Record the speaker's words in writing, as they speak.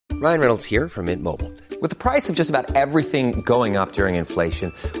Ryan Reynolds here from Mint Mobile. With the price of just about everything going up during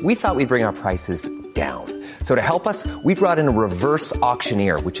inflation, we thought we'd bring our prices down. So to help us, we brought in a reverse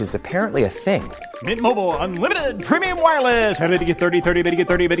auctioneer, which is apparently a thing. Mint Mobile Unlimited Premium Wireless. How to get 30, 30, bit to get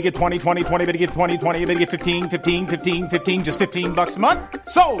 30, bit to get 20, 20, 20, bit to get 20, 20, bit to get 15, 15, 15, 15, just $15 a month?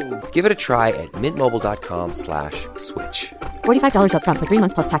 Sold! Give it a try at mintmobile.com/switch. $45 up front for 3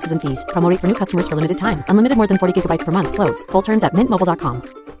 months plus taxes and fees. Promo rate for new customers for limited time. Unlimited more than 40 gigabytes per month. Slows full terms at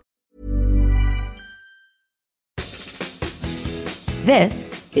mintmobile.com.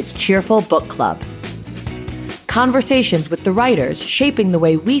 This is Cheerful Book Club. Conversations with the writers shaping the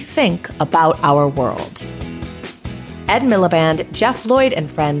way we think about our world. Ed Miliband, Jeff Lloyd, and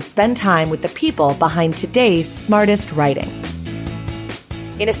friends spend time with the people behind today's smartest writing.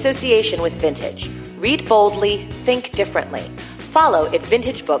 In association with Vintage, read boldly, think differently. Follow at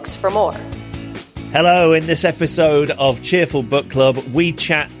Vintage Books for more. Hello, in this episode of Cheerful Book Club, we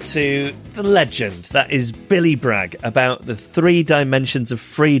chat to the legend that is Billy Bragg about the 3 dimensions of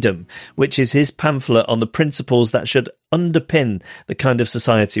freedom, which is his pamphlet on the principles that should underpin the kind of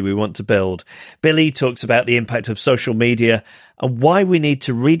society we want to build. Billy talks about the impact of social media and why we need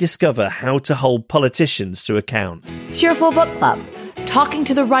to rediscover how to hold politicians to account. Cheerful Book Club, talking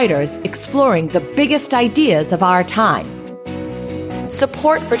to the writers, exploring the biggest ideas of our time.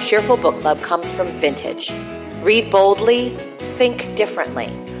 Support for Cheerful Book Club comes from Vintage. Read boldly, think differently.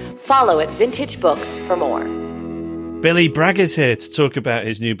 Follow at Vintage Books for more. Billy Bragg is here to talk about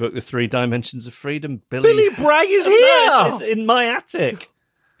his new book, The 3 Dimensions of Freedom. Billy Bragg is here! It's in my attic.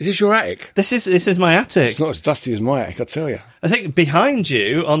 Is this your attic? This is my attic. It's not as dusty as my attic, I tell you. I think behind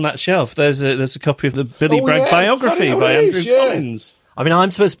you on that shelf, there's a copy of the Billy Bragg biography by Andrew Collins. I mean,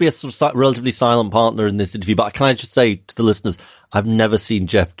 I'm supposed to be a sort of relatively silent partner in this interview, but can I just say to the listeners, I've never seen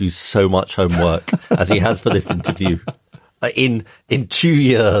Jeff do so much homework as he has for this interview. In 2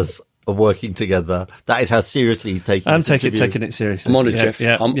 years of working together, that is how seriously he's taking I'm this interview. taking it seriously. I'm honoured, Jeff.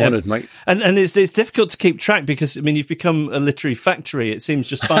 I'm honoured, mate. And it's difficult to keep track because, I mean, you've become a literary factory. It seems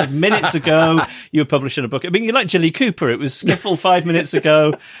just 5 minutes ago you were publishing a book. I mean, you're like Jilly Cooper. It was Skiffle 5 minutes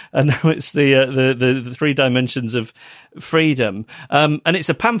ago, and now it's the 3 dimensions of freedom. And it's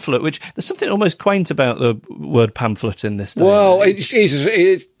a pamphlet, which there's something almost quaint about the word pamphlet in this day. Well, it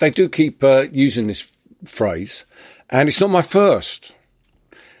is. They do keep using this phrase, and it's not my first.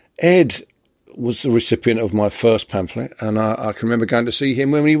 Ed was the recipient of my first pamphlet, and I can remember going to see him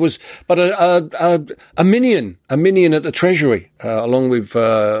when he was but a minion at the Treasury, along with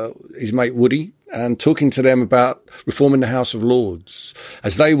his mate Woody, and talking to them about reforming the House of Lords,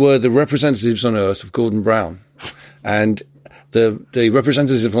 as they were the representatives on earth of Gordon Brown, and the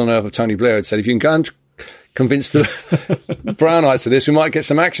representatives on earth of Tony Blair had said, if you can go and convince the Brownites of this, we might get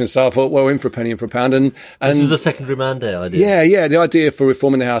some action. So I thought, well, in for a penny, in for a pound. And this is a secondary mandate idea. Yeah. The idea for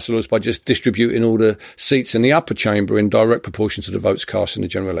reforming the House of Lords by just distributing all the seats in the upper chamber in direct proportion to the votes cast in the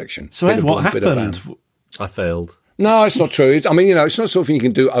general election. So Ed, what happened? I failed. No, it's not true. I mean, it's not something you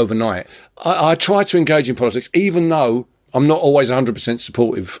can do overnight. I try to engage in politics, even though I'm not always 100%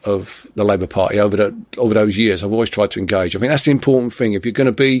 supportive of the Labour Party over those years. I've always tried to engage. I think that's the important thing. If you're going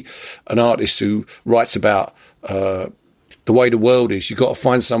to be an artist who writes about the way the world is, you've got to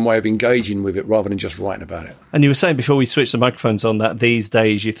find some way of engaging with it rather than just writing about it. And you were saying before we switched the microphones on that these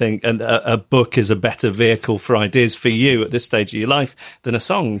days you think a book is a better vehicle for ideas for you at this stage of your life than a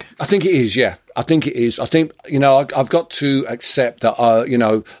song. I think it is, yeah. I think it is. I think, I've got to accept that,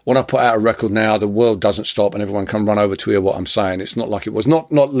 when I put out a record now, the world doesn't stop and everyone can run over to hear what I'm saying. It's not like it was.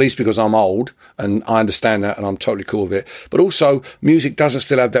 Not least because I'm old and I understand that and I'm totally cool with it. But also, music doesn't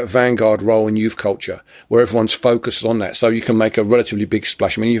still have that vanguard role in youth culture where everyone's focused on that. So you can make a relatively big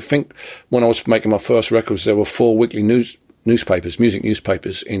splash. I mean, you think when I was making my first records, there were 4 weekly newspapers, music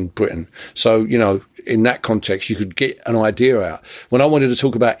newspapers in Britain. So, in that context, you could get an idea out. When I wanted to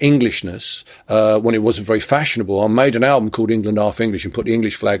talk about Englishness, when it wasn't very fashionable, I made an album called England Half English and put the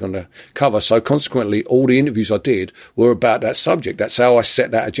English flag on the cover. So consequently, all the interviews I did were about that subject. That's how I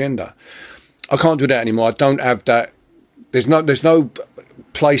set that agenda. I can't do that anymore. I don't have that. There's no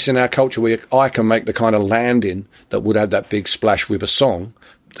place in our culture where I can make the kind of landing that would have that big splash with a song.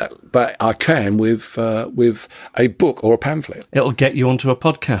 But I can with a book or a pamphlet. It'll get you onto a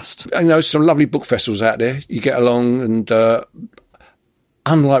podcast. Some lovely book festivals out there. You get along, and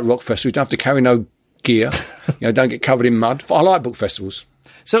unlike rock festivals, you don't have to carry no gear. Don't get covered in mud. I like book festivals.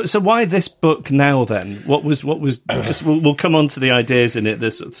 So why this book now then? What was just we'll come on to the ideas in it, the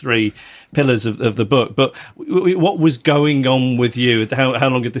sort of 3 pillars of the book, but what was going on with you? How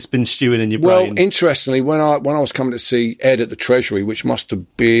long had this been stewing in your brain? Well, interestingly, when I was coming to see Ed at the Treasury, which must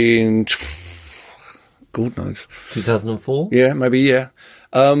have been, God knows, 2004? Yeah, maybe, yeah.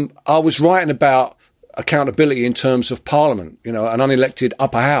 I was writing about accountability in terms of Parliament, an unelected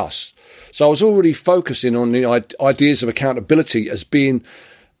upper house. So I was already focusing on the ideas of accountability as being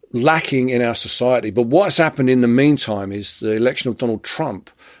lacking in our society. But what's happened in the meantime is the election of Donald Trump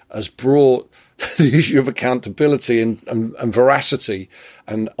has brought the issue of accountability and veracity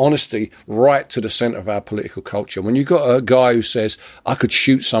and honesty right to the centre of our political culture. When you've got a guy who says, I could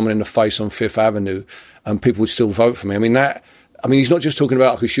shoot someone in the face on Fifth Avenue and people would still vote for me. He's not just talking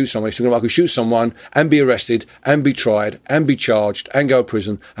about I could shoot someone, he's talking about I could shoot someone and be arrested and be tried and be charged and go to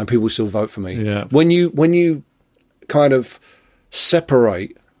prison and people will still vote for me. Yeah. When you kind of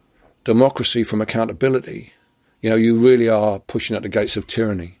separate democracy from accountability, you really are pushing at the gates of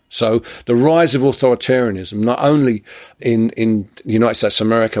tyranny. So the rise of authoritarianism, not only in the United States of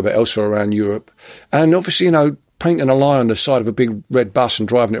America, but elsewhere around Europe, and obviously, painting a lie on the side of a big red bus and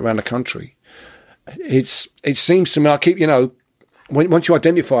driving it around the country. It seems to me, once you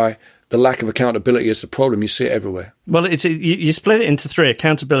identify the lack of accountability as the problem, you see it everywhere. Well, you split it into three.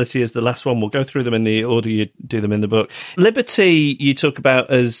 Accountability is the last one. We'll go through them in the order you do them in the book. Liberty you talk about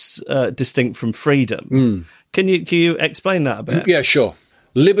as distinct from freedom. Can you explain that a bit? Yeah, sure.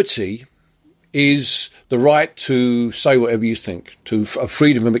 Liberty is the right to say whatever you think, to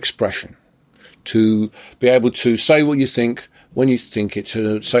freedom of expression, to be able to say what you think when you think it,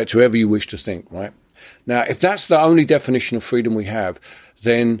 to say it to whoever you wish to think, right? Now, if that's the only definition of freedom we have,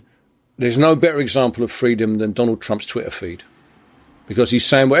 then there's no better example of freedom than Donald Trump's Twitter feed, because he's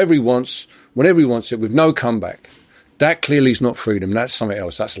saying whatever he wants, whenever he wants it, with no comeback. That clearly is not freedom. That's something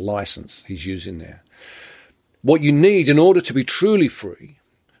else. That's license he's using there. What you need in order to be truly free,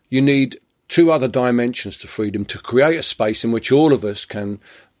 you need two other dimensions to freedom: to create a space in which all of us can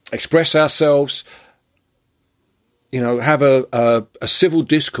express ourselves, have a civil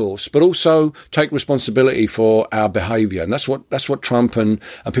discourse, but also take responsibility for our behaviour. And that's what Trump and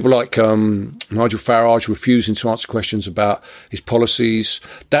people like Nigel Farage refusing to answer questions about his policies.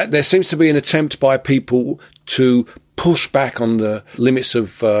 That there seems to be an attempt by people to push back on the limits of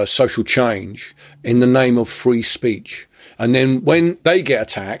social change in the name of free speech. And then when they get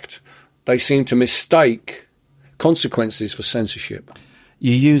attacked, they seem to mistake consequences for censorship.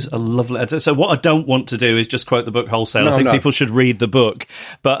 You use a lovely... So what I don't want to do is just quote the book wholesale. I think people should read the book.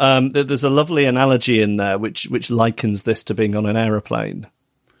 But there's a lovely analogy in there which likens this to being on an aeroplane.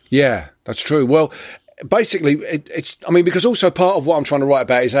 Yeah, that's true. Well, basically, it's because also part of what I'm trying to write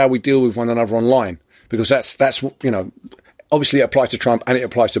about is how we deal with one another online. Because that's obviously it applies to Trump and it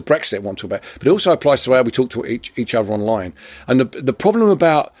applies to Brexit, I want to talk about. But it also applies to how we talk to each other online. And the problem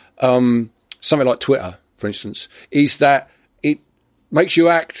about something like Twitter, for instance, is that makes you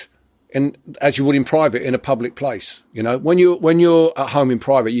act as you would in private in a public place. When you're at home in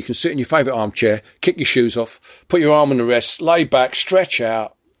private, you can sit in your favourite armchair, kick your shoes off, put your arm on the rest, lay back, stretch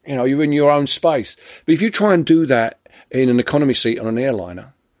out. You're in your own space. But if you try and do that in an economy seat on an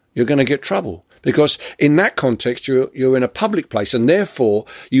airliner, you're going to get trouble, because in that context, you're in a public place, and therefore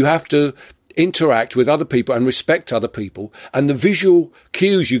you have to interact with other people and respect other people. And the visual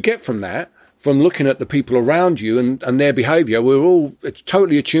cues you get from that, from looking at the people around you and their behaviour, we're all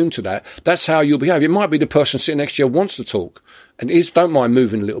totally attuned to that. That's how you'll behave. It might be the person sitting next to you wants to talk and don't mind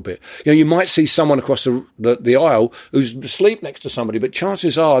moving a little bit. You might see someone across the aisle who's asleep next to somebody, but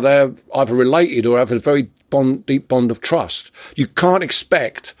chances are they're either related or have a very deep bond of trust. You can't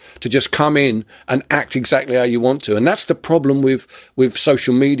expect to just come in and act exactly how you want to. And that's the problem with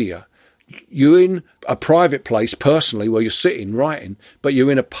social media. You're in a private place personally where you're sitting, writing, but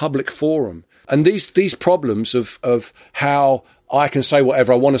you're in a public forum. And these problems of how I can say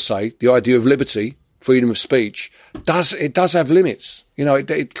whatever I want to say, the idea of liberty, freedom of speech, does have limits.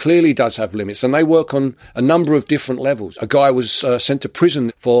 It clearly does have limits. And they work on a number of different levels. A guy was sent to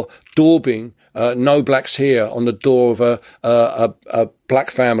prison for daubing "No Blacks Here" on the door of a black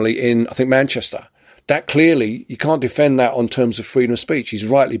family in, I think, Manchester. That clearly, you can't defend that on terms of freedom of speech. He's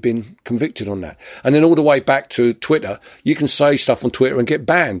rightly been convicted on that. And then all the way back to Twitter, you can say stuff on Twitter and get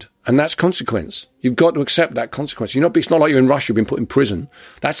banned. And that's consequence. You've got to accept that consequence. It's not like you're in Russia, been put in prison.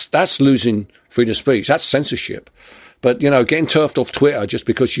 That's losing freedom of speech. That's censorship. But, getting turfed off Twitter just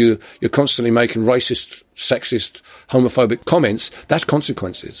because you're constantly making racist, sexist, homophobic comments, that's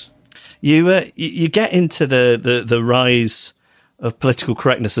consequences. You get into the rise of political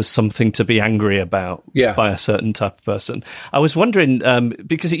correctness as something to be angry about by a certain type of person. I was wondering,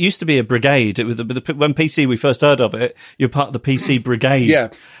 because it used to be a brigade. When PC, we first heard of it, you're part of the PC brigade. Yeah.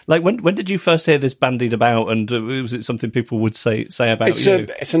 Like, when did you first hear this bandied about, and was it something people would say about you?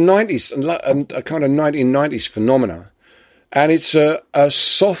 It's a 90s, and a kind of 1990s phenomena. And it's a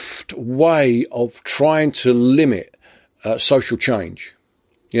soft way of trying to limit social change.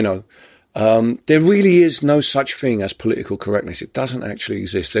 There really is no such thing as political correctness. It doesn't actually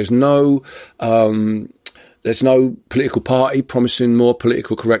exist. There's no political party promising more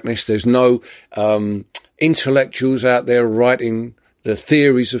political correctness. There's no intellectuals out there writing the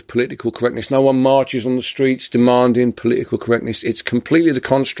theories of political correctness. No one marches on the streets demanding political correctness. It's completely the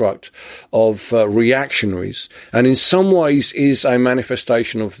construct of reactionaries, and in some ways is a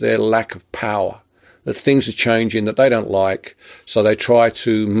manifestation of their lack of power, that things are changing that they don't like, so they try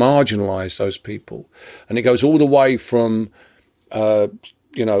to marginalise those people. And it goes all the way from, out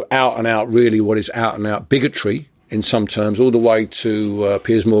and out, really what is out and out bigotry in some terms, all the way to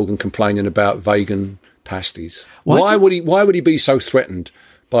Piers Morgan complaining about vegan pasties. Why would he be so threatened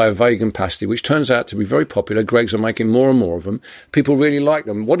by a vegan pasty, which turns out to be very popular? Greggs are making more and more of them. People really like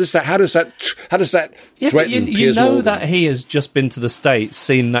them. How does that threaten Piers Morgan? That he has just been to the States,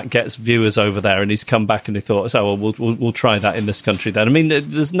 seen that gets viewers over there, and he's come back and he thought, we'll try that in this country then. I mean,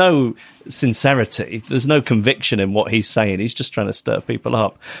 there's no sincerity, there's no conviction in what he's saying. He's just trying to stir people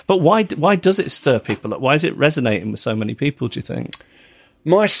up. But why does it stir people up? Why is it resonating with so many people, do you think?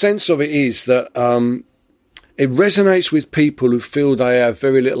 My sense of it is that it resonates with people who feel they have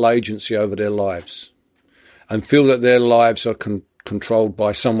very little agency over their lives and feel that their lives are controlled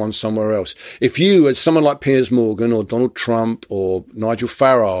by someone somewhere else. If you, as someone like Piers Morgan or Donald Trump or Nigel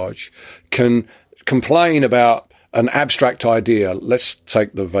Farage, can complain about an abstract idea, let's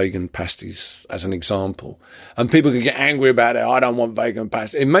take the vegan pasties as an example, and people can get angry about it, I don't want vegan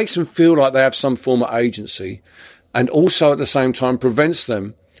pasties. It makes them feel like they have some form of agency, and also at the same time prevents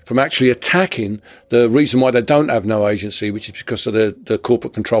them from actually attacking the reason why they don't have no agency, which is because of the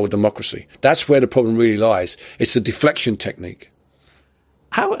corporate control of democracy. That's where the problem really lies. It's a deflection technique.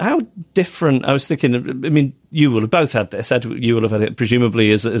 How different, I was thinking, I mean, you will have both had this, Ed, you will have had it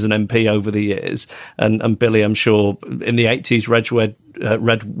presumably as an MP over the years, and Billy, I'm sure, in the 80s, Red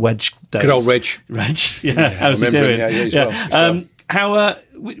Wedge days. Good old Reg. Yeah, how's he doing? Yeah, he's well. How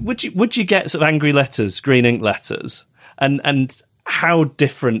would you get sort of angry letters, green ink letters, and how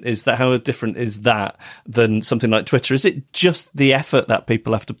different is that? How different is that than something like Twitter? Is it just the effort that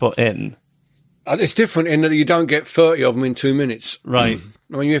people have to put in? It's different in that you don't get 30 of them in 2 minutes, right?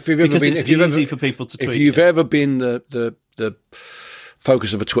 I mean, if you've ever been the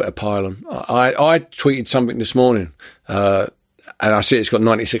focus of a Twitter pylon, I tweeted something this morning, and I see it's got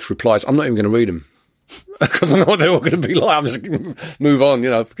 96 replies. I'm not even going to read them. Because I know what they're all going to be like. I'm just going to move on,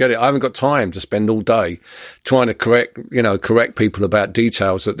 forget it. I haven't got time to spend all day trying to correct people about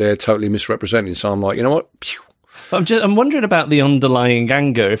details that they're totally misrepresenting. So I'm like, you know what? Pew. I'm wondering about the underlying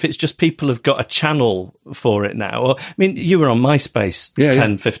anger, if it's just people have got a channel for it now. Or, I mean, you were on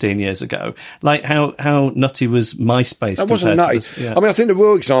MySpace 15 years ago. Like, how nutty was MySpace? That wasn't nutty. I mean, I think the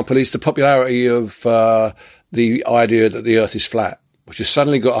real example is the popularity of the idea that the Earth is flat, which has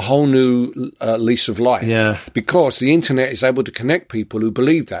suddenly got a whole new lease of life. Yeah. Because the internet is able to connect people who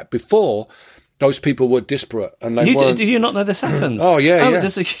believe that. Before, those people were disparate, and they weren't. Do you not know this happens? Yeah.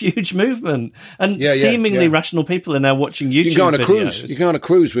 There's a huge movement, and seemingly rational people are now watching YouTube. You can go on a videos. cruise. You can go on a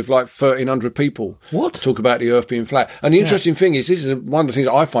cruise with like 1,300 people. What? Talk about the Earth being flat. And the interesting thing is, this is one of the things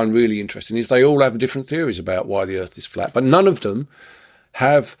I find really interesting, is they all have different theories about why the Earth is flat, but none of them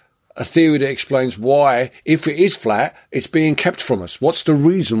have a theory that explains why, if it is flat, it's being kept from us. What's the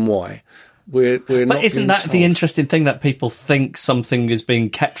reason why? We're but not isn't that told. the interesting thing, that people think something is being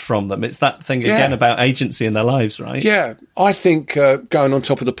kept from them? It's that thing again about agency in their lives, right? Yeah, I think going on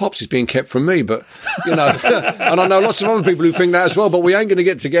top of the pops is being kept from me, but and I know lots of other people who think that as well. But we ain't going to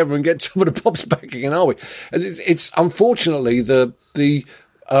get together and get top of the pops back again, are we? It's unfortunately the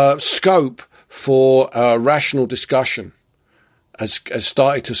scope for rational discussion has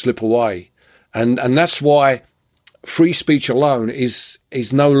started to slip away, and that's why free speech alone is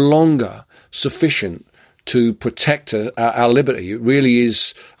no longer sufficient to protect our liberty. It really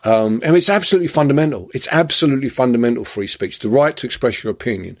is, and it's absolutely fundamental. It's absolutely fundamental, free speech. The right to express your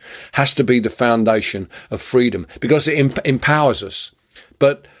opinion has to be the foundation of freedom, because it empowers us.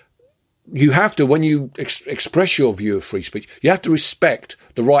 But you have to, when you express your view of free speech, you have to respect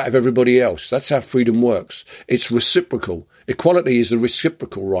the right of everybody else. That's how freedom works. It's reciprocal. Equality is a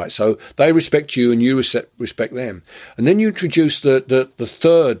reciprocal right. So they respect you and you respect them. And then you introduce the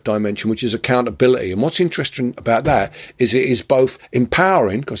third dimension, which is accountability. And what's interesting about that is it is both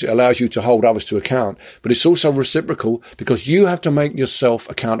empowering, because it allows you to hold others to account, but it's also reciprocal, because you have to make yourself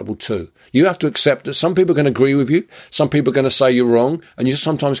accountable too. You have to accept that some people are going to agree with you, some people are going to say you're wrong, and you're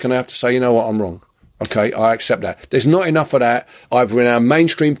sometimes going to have to say, you know what, I'm wrong. Okay, I accept that. There's not enough of that either in our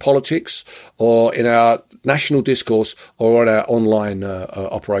mainstream politics or in our national discourse or on our online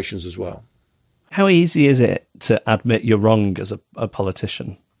operations as well. How easy is it to admit you're wrong as a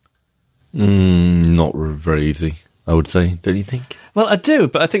politician? Not very easy, I would say. Don't you think? Well, I do,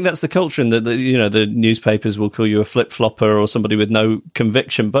 but I think that's the culture, and the newspapers will call you a flip-flopper or somebody with no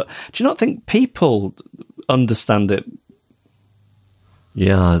conviction. But do you not think people understand it?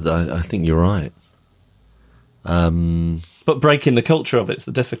 Yeah, I think you're right. But breaking the culture of it's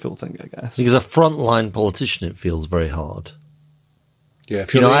the difficult thing, I guess. Because a frontline politician, it feels very hard. Yeah,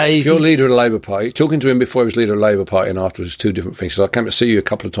 if you're leader of the Labour Party, talking to him before he was leader of the Labour Party and afterwards, two different things. So I came to see you a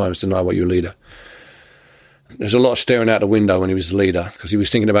couple of times to know what you're leader. There's a lot of staring out the window when he was the leader because he was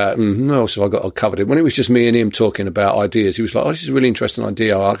thinking about, so I got covered it. When it was just me and him talking about ideas, he was like, this is a really interesting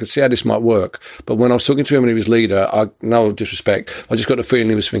idea. I could see how this might work. But when I was talking to him when he was leader, no disrespect, I just got the feeling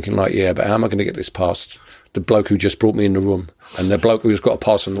he was thinking like, yeah, but how am I going to get this past the bloke who just brought me in the room and the bloke who's got a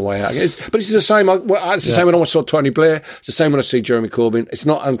pass on the way out? But it's the same. It's the same when I saw Tony Blair. It's the same when I see Jeremy Corbyn. It's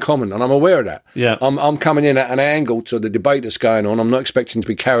not uncommon, and I'm aware of that. Yeah. I'm coming in at an angle to the debate that's going on. I'm not expecting to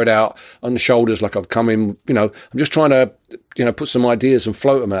be carried out on the shoulders like I've come in. I'm just trying to put some ideas and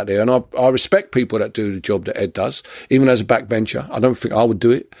float them out there. And I respect people that do the job that Ed does, even as a backbencher. I don't think I would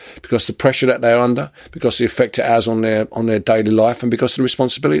do it because the pressure that they're under, because the effect it has on their daily life, and because of the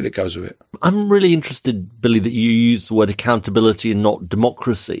responsibility that goes with it. I'm really interested, Billy, that you use the word accountability and not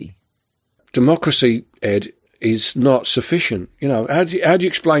democracy. Democracy, Ed, is not sufficient. How do you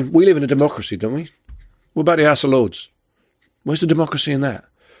explain? We live in a democracy, don't we? What about the House of Lords? Where's the democracy in that?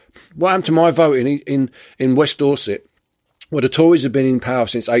 What happened to my voting in West Dorset? Well, the Tories have been in power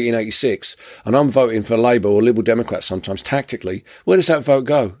since 1886, and I'm voting for Labour or Liberal Democrats sometimes tactically. Where does that vote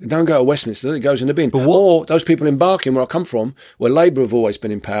go? It don't go to Westminster, it goes in the bin. Or those people in Barking, where I come from, where Labour have always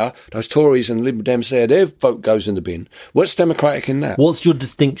been in power, those Tories and Liberal Dems there, their vote goes in the bin. What's democratic in that? What's your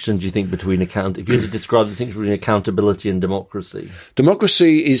distinction, do you think, between if you had to describe the distinction between accountability and democracy?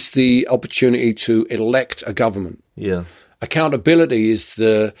 Democracy is the opportunity to elect a government. Yeah. Accountability is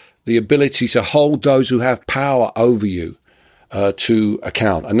the ability to hold those who have power over you to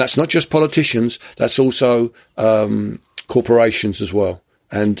account. And that's not just politicians, that's also corporations as well,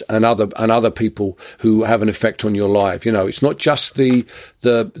 and other people who have an effect on your life. It's not just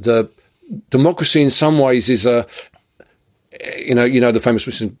the democracy in some ways is the famous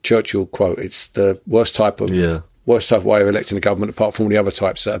Winston Churchill quote, it's the worst type of way of electing a government apart from all the other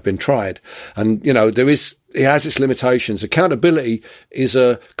types that have been tried. And, it has its limitations. Accountability is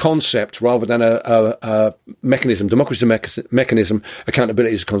a concept rather than a mechanism. Democracy is a mechanism.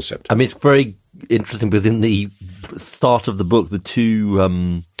 Accountability is a concept. I mean, it's very interesting because in the start of the book, the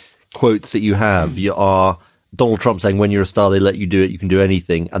two quotes that you have, you are Donald Trump saying, when you're a star, they let you do it, you can do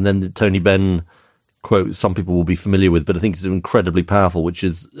anything. And then the Tony Benn quote, some people will be familiar with, but I think it's incredibly powerful, which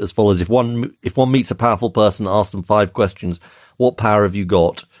is as follows. If one meets a powerful person, ask them 5 questions. What power have you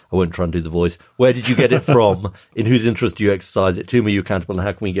got? I won't try and do the voice. Where did you get it from? In whose interest do you exercise it? To whom are you accountable, and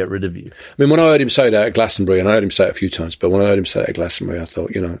how can we get rid of you? I mean, when I heard him say that at Glastonbury, and I heard him say it a few times, but when I heard him say it at Glastonbury, I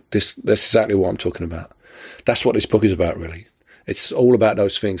thought, that's exactly what I'm talking about. That's what this book is about, really. It's all about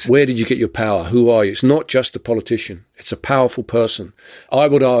those things. Where did you get your power? Who are you? It's not just a politician. It's a powerful person. I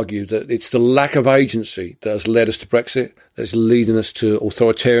would argue that it's the lack of agency that has led us to Brexit, that's leading us to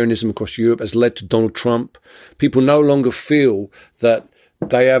authoritarianism across Europe, has led to Donald Trump. People no longer feel that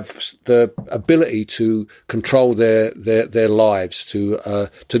they have the ability to control their lives to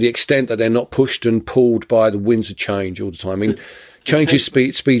the extent that they're not pushed and pulled by the winds of change all the time. I mean, change is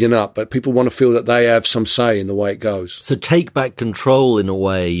speeding up, but people want to feel that they have some say in the way it goes. So take back control, in a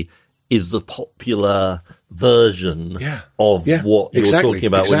way, is the popular version of what you're talking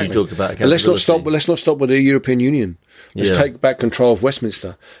about when you talk about accountability. Let's not stop with the European Union. Let's take back control of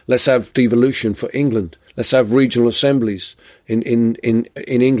Westminster. Let's have devolution for England. Let's have regional assemblies in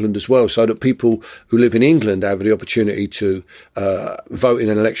England as well, so that people who live in England have the opportunity to vote in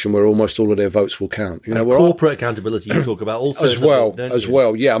an election where almost all of their votes will count. Corporate accountability you talk about also as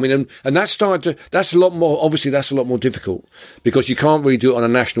well. Yeah, I mean, and that's that's a lot more. Obviously, that's a lot more difficult because you can't really do it on a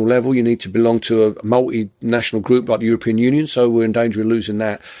national level. You need to belong to a multinational group like the European Union, so we're in danger of losing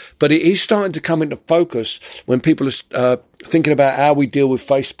that. But it is starting to come into focus when people are thinking about how we deal with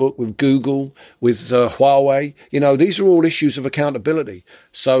Facebook, with Google, with Huawei. These are all issues of accountability.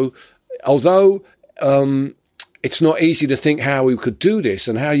 So although it's not easy to think how we could do this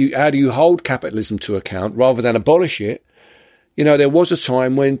and how do you hold capitalism to account rather than abolish it, there was a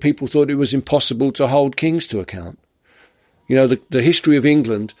time when people thought it was impossible to hold kings to account. The history of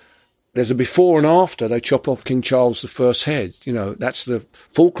England, there's a before and after they chop off King Charles I's head. That's the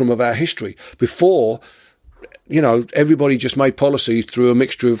fulcrum of our history. Before, everybody just made policy through a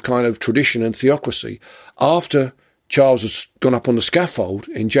mixture of kind of tradition and theocracy. After Charles has gone up on the scaffold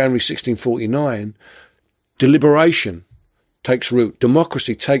in January 1649, deliberation takes root,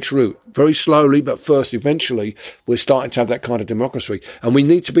 democracy takes root, very slowly, but first, eventually, we're starting to have that kind of democracy. And we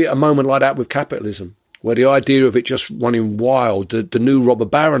need to be at a moment like that with capitalism, where the idea of it just running wild, the new robber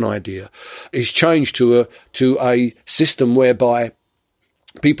baron idea, is changed to a system whereby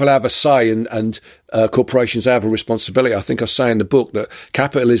people have a say and corporations have a responsibility. I think I say in the book that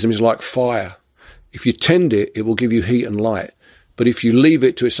capitalism is like fire. If you tend it, it will give you heat and light. But if you leave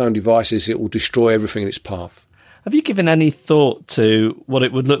it to its own devices, it will destroy everything in its path. Have you given any thought to what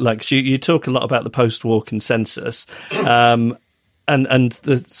it would look like? 'Cause you talk a lot about the post-war consensus and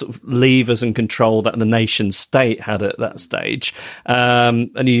the sort of levers and control that the nation state had at that stage. And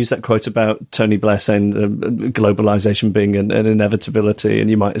you use that quote about Tony Blair saying globalization being an inevitability, and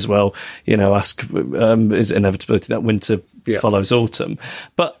you might as well, ask, is it inevitability that winter follows autumn?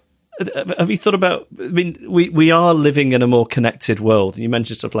 But have you thought about, I mean, we are living in a more connected world. You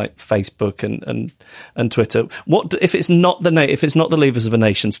mentioned stuff like Facebook and Twitter. What if it's not the levers of a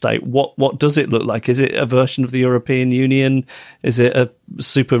nation state? What does it look like? Is it a version of the European Union? Is it a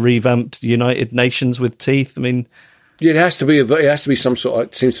super revamped United Nations with teeth? I mean, yeah, it has to be some sort.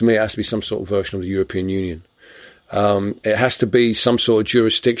 It seems to me it has to be some sort of version of the European Union. It has to be some sort of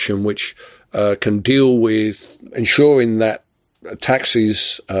jurisdiction which can deal with ensuring that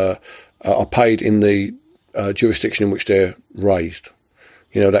taxes are paid in the jurisdiction in which they're raised.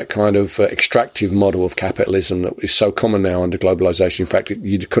 That kind of extractive model of capitalism that is so common now under globalization. In fact,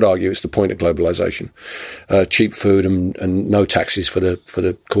 you could argue it's the point of globalization. Cheap food and no taxes for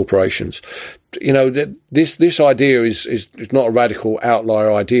the corporations. This idea is not a radical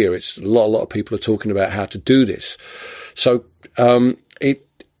outlier idea. It's a lot of people are talking about how to do this. So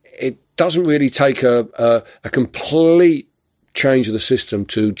it doesn't really take a complete change of the system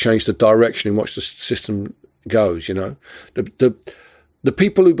to change the direction in which the system goes. The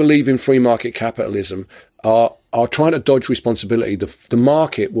people who believe in free market capitalism are trying to dodge responsibility. The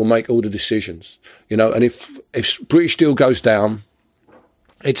market will make all the decisions, and if British Steel goes down,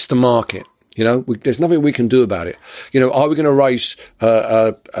 it's the market. There's nothing we can do about it. Are we going to raise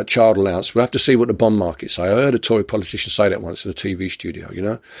a child allowance? We'll have to see what the bond market say. I heard a Tory politician say that once in a TV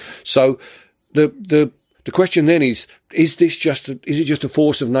studio, So the question then is it just a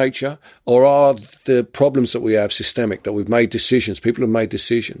force of nature, or are the problems that we have systemic, that we've made decisions, people have made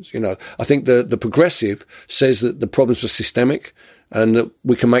decisions? I think the progressive says that the problems are systemic and that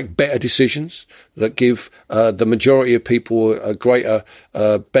we can make better decisions that give the majority of people a greater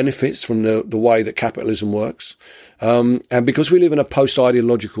benefits from the way that capitalism works. And because we live in a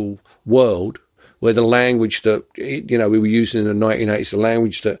post-ideological world, where the language that, we were using in the 1980s, the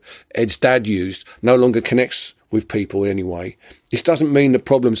language that Ed's dad used, no longer connects with people anyway. This doesn't mean the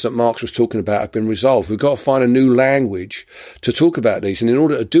problems that Marx was talking about have been resolved. We've got to find a new language to talk about these. And in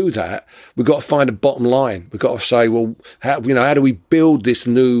order to do that, we've got to find a bottom line. We've got to say, well, how do we build this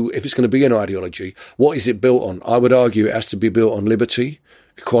new, if it's going to be an ideology, what is it built on? I would argue it has to be built on liberty,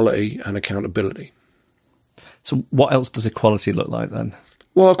 equality and accountability. So what else does equality look like then?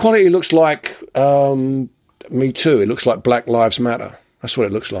 Well, equality looks like Me Too. It looks like Black Lives Matter. That's what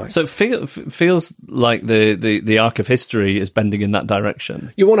it looks like. So it feels like the arc of history is bending in that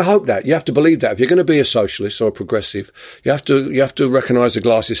direction. You want to hope that. You have to believe that. If you're going to be a socialist or a progressive, you have to recognise the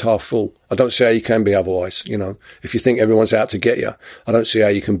glass is half full. I don't see how you can be otherwise. If you think everyone's out to get you, I don't see how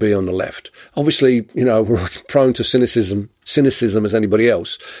you can be on the left. Obviously, we're prone to cynicism as anybody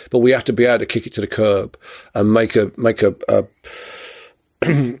else, but we have to be able to kick it to the curb and make a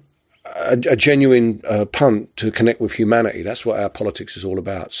genuine punt to connect with humanity. That's what our politics is all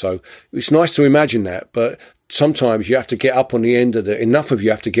about. So it's nice to imagine that, but sometimes you have to get up on the end of enough of you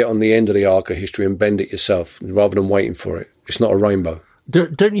have to get on the end of the arc of history and bend it yourself rather than waiting for it. It's not a rainbow.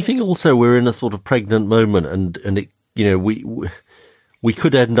 Don't you think also we're in a sort of pregnant moment and it, we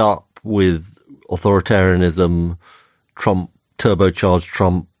could end up with authoritarianism, Trump, turbocharged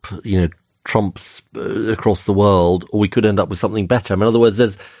Trump, Trumps across the world, or we could end up with something better. In other words,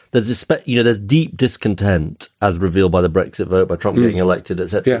 there's deep discontent as revealed by the Brexit vote, by Trump getting elected,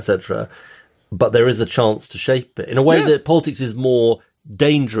 etc., etc. But there is a chance to shape it in a way that politics is more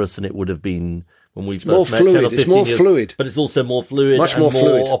dangerous than it would have been when we first met 10 or 15 It's more years, fluid. But it's also more fluid, much and more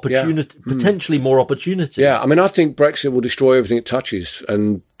fluid. Opportunity, potentially more opportunity. Yeah, I think Brexit will destroy everything it touches,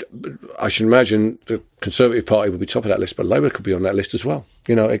 and I should imagine the Conservative Party will be top of that list, but Labour could be on that list as well.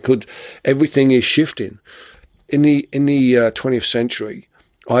 It could. Everything is shifting. In the 20th century,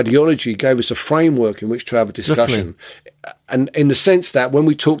 ideology gave us a framework in which to have a discussion, and in the sense that when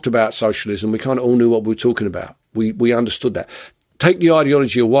we talked about socialism, we kind of all knew what we were talking about. We understood that. take the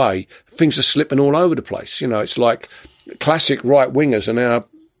ideology away, things are slipping all over the place. It's like classic right wingers are now,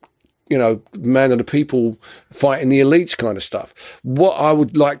 man of the people fighting the elites kind of stuff. What I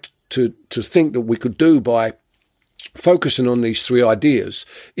would like to think that we could do by focusing on these three ideas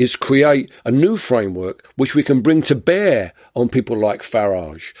is create a new framework which we can bring to bear on people like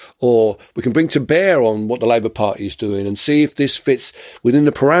Farage, or we can bring to bear on what the Labour Party is doing, and see if this fits within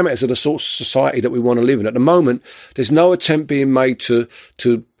the parameters of the sort of society that we want to live in. At the moment, there's no attempt being made to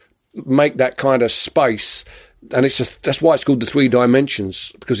make that kind of space, and that's why it's called the three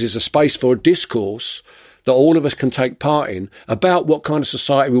dimensions, because it's a space for a discourse that all of us can take part in about what kind of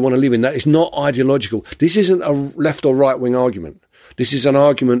society we want to live in. That is not ideological. This isn't a left or right wing argument. This is an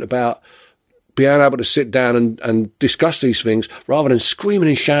argument about being able to sit down and discuss these things rather than screaming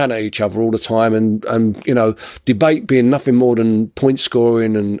and shouting at each other all the time and debate being nothing more than point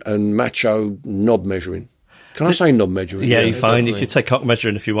scoring and macho knob measuring. Can I say knob measuring? Yeah, you're fine. You could say cock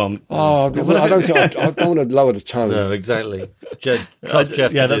measuring if you want. Oh, well, I don't think I don't want to lower the tone. No, exactly. Trust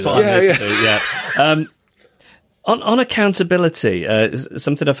Jeff. Yeah, that's what I'm here to do. Yeah. On accountability,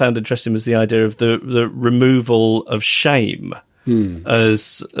 something I found interesting was the idea of the removal of shame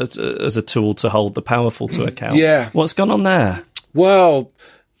as a tool to hold the powerful to account. Yeah. What's gone on there? Well,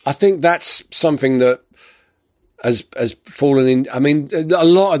 I think that's something that has fallen in. I mean, a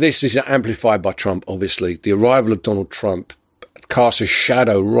lot of this is amplified by Trump, obviously. The arrival of Donald Trump casts a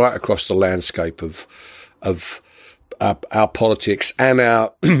shadow right across the landscape of our politics and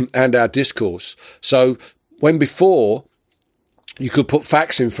our discourse. So when before you could put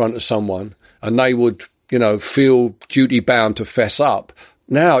facts in front of someone and they would, feel duty bound to fess up,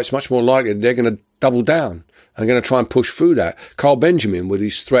 now it's much more likely they're going to double down and going to try and push through that. Carl Benjamin, with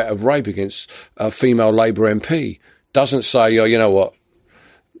his threat of rape against a female Labour MP, doesn't say, you know what,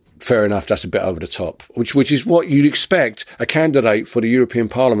 fair enough, that's a bit over the top, which is what you'd expect a candidate for the European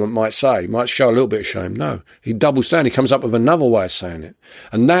Parliament might say, might show a little bit of shame. No, he doubles down. He comes up with another way of saying it.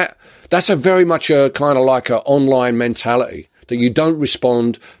 And that's a very much a kind of like an online mentality, that you don't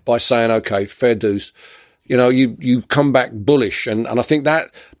respond by saying, okay, fair dues. You come back bullish. And I think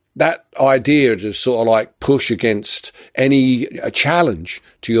that idea to sort of like push against a challenge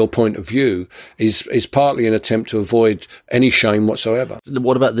to your point of view is partly an attempt to avoid any shame whatsoever.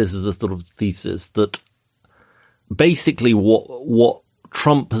 What about this as a sort of thesis that basically what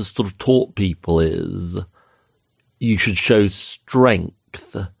Trump has sort of taught people is you should show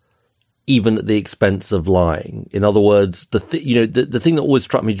strength even at the expense of lying. In other words, the thing that always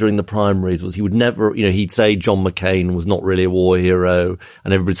struck me during the primaries was he would never, he'd say John McCain was not really a war hero,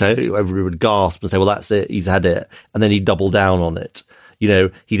 and everybody would gasp and say, well, that's it, he's had it. And then he'd double down on it.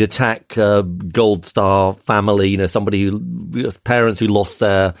 He'd attack Gold Star family, parents who lost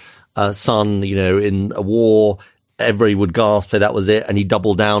their son, in a war. Everybody would gasp, say that was it, and he'd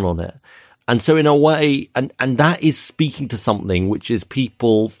double down on it. And so in a way, and that is speaking to something, which is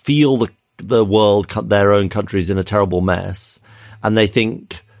people feel the world, their own country is in a terrible mess. And they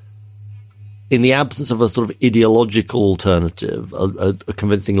think, in the absence of a sort of ideological alternative, a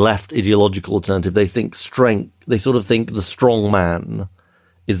convincing left ideological alternative, they sort of think the strong man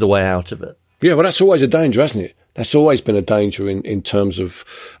is the way out of it. Yeah, well, that's always a danger, hasn't it? That's always been a danger in terms of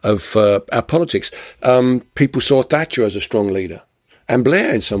our politics. People saw Thatcher as a strong leader. And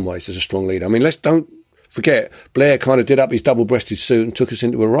Blair, in some ways, is a strong leader. I mean, don't forget, Blair kind of did up his double-breasted suit and took us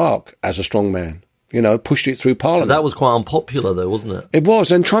into Iraq as a strong man. Pushed it through Parliament. So that was quite unpopular, though, wasn't it? It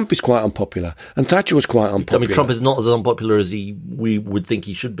was, and Trump is quite unpopular, and Thatcher was quite unpopular. I mean, Trump is not as unpopular as we would think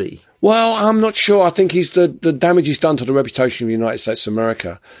he should be. Well, I'm not sure. I think the damage he's done to the reputation of the United States of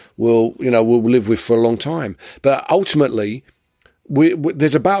America will live with for a long time. But ultimately,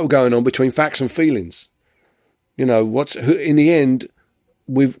 there's a battle going on between facts and feelings. In the end,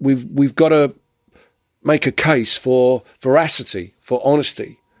 we've got to make a case for veracity, for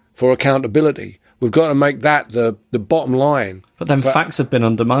honesty, for accountability. We've got to make that the bottom line. But then facts have been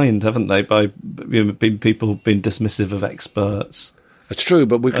undermined, haven't they, by people who've been dismissive of experts. It's true,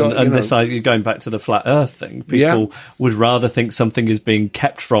 but we've got... And this, going back to the flat earth thing, people would rather think something is being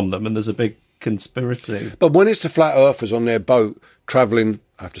kept from them and there's a big conspiracy. But when it's the flat earthers on their boat travelling,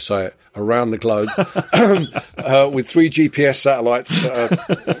 I have to say it, around the globe with 3 GPS satellites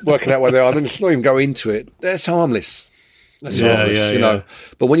working out where they are, then let's not even go into it. That's harmless. That's harmless,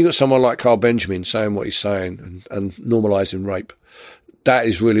 But when you've got someone like Carl Benjamin saying what he's saying and normalising rape, that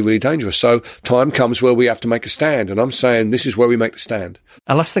is really, really dangerous. So time comes where we have to make a stand. And I'm saying this is where we make the stand.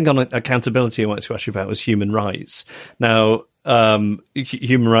 A last thing on accountability I wanted to ask you about was human rights. Now,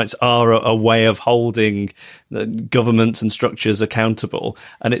 human rights are a way of holding governments and structures accountable,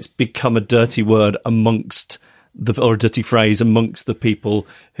 and it's become a dirty word amongst or a dirty phrase amongst the people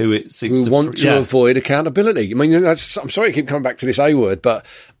who it seems who to want to avoid accountability. I mean, I'm sorry I keep coming back to this A word, but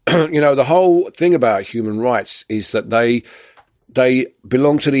the whole thing about human rights is that they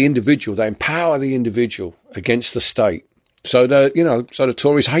belong to the individual. They empower the individual against the state. So the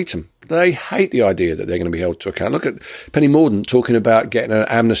Tories hate them. They hate the idea that they're going to be held to account. Look at Penny Mordaunt talking about getting an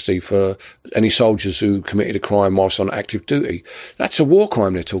amnesty for any soldiers who committed a crime whilst on active duty. That's a war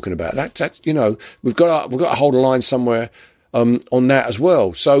crime they're talking about. We've got to hold a line somewhere on that as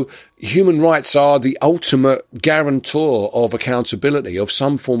well. So human rights are the ultimate guarantor of accountability, of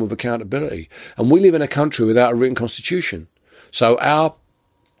some form of accountability. And we live in a country without a written constitution. So our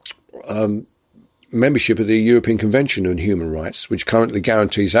membership of the European Convention on Human Rights, which currently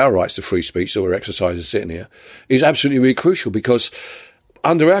guarantees our rights to free speech that we're exercising sitting here, is absolutely really crucial, because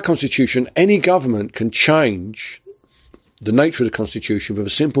under our constitution, any government can change the nature of the constitution with a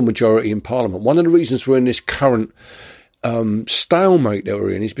simple majority in Parliament. One of the reasons we're in this current stalemate that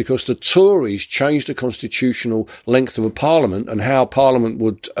we're in is because the Tories changed the constitutional length of a parliament and how parliament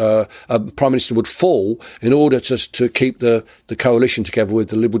would, a prime minister would fall in order to keep the coalition together with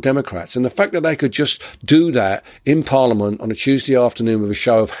the Liberal Democrats. And the fact that they could just do that in parliament on a Tuesday afternoon with a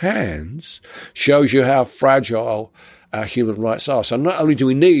show of hands shows you how fragile our human rights are. So not only do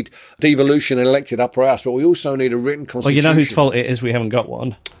we need devolution and elected upper house, but we also need a written constitution. Well, you know whose fault it is we haven't got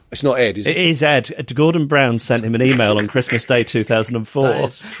one? It's not Ed, is it? It is Ed. Gordon Brown sent him an email on Christmas Day 2004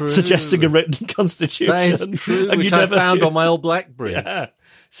 suggesting a written constitution. That is true, and which I found on my old BlackBerry. Yeah.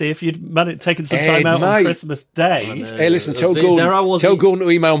 See, if you'd taken some time out on Christmas Day. Hey, listen, tell Gordon to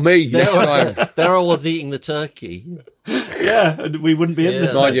email me next time. There I was eating the turkey. Yeah, we wouldn't be in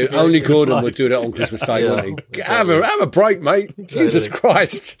this. Only Gordon would do that on Christmas Day, wouldn't he? Have a break, mate. Jesus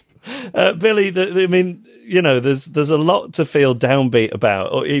Christ. Billy, there's a lot to feel downbeat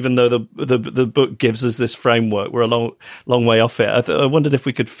about, or even though the book gives us this framework, we're a long way off it. I wondered if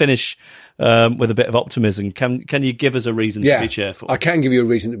we could finish with a bit of optimism. Can you give us a reason to be cheerful? I can give you a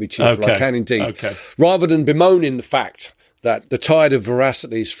reason to be cheerful. Okay. I can indeed. Okay. Rather than bemoaning the fact that the tide of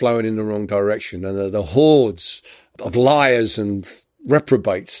veracity is flowing in the wrong direction and the hordes of liars and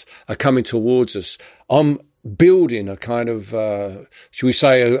reprobates are coming towards us, I'm building a kind of, shall we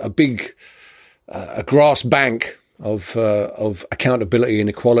say, a big a grass bank of accountability and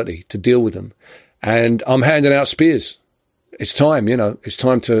equality to deal with them. And I'm handing out spears. It's time, it's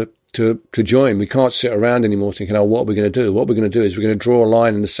time to join. We can't sit around anymore thinking, what are we going to do? What we're going to do is we're going to draw a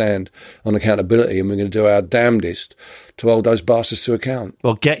line in the sand on accountability, and we're going to do our damnedest to hold those bastards to account.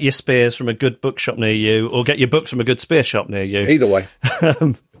 Well, get your spears from a good bookshop near you, or get your books from a good spear shop near you. Either way.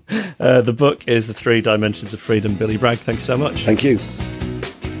 The book is The 3 Dimensions of Freedom. Billy Bragg, thank you so much. Thank you.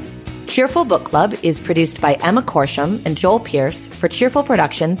 Cheerful Book Club is produced by Emma Corsham and Joel Pierce for Cheerful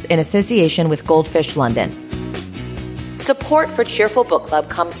Productions in association with Goldfish London. Support for Cheerful Book Club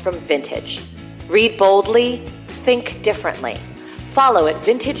comes from Vintage. Read boldly, think differently. Follow at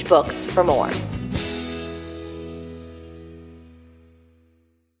Vintage Books for more.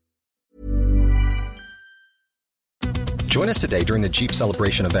 Join us today during the Jeep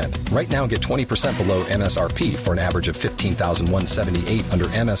Celebration event. Right now, get 20% below MSRP for an average of $15,178 under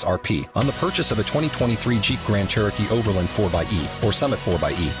MSRP on the purchase of a 2023 Jeep Grand Cherokee Overland 4xE or Summit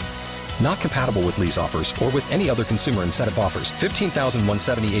 4xE. Not compatible with lease offers or with any other consumer incentive offers.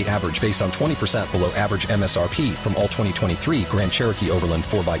 $15,178 average based on 20% below average MSRP from all 2023 Grand Cherokee Overland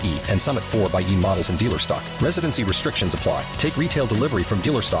 4xE and Summit 4xE models in dealer stock. Residency restrictions apply. Take retail delivery from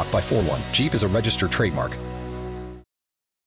dealer stock by 4/1. Jeep is a registered trademark.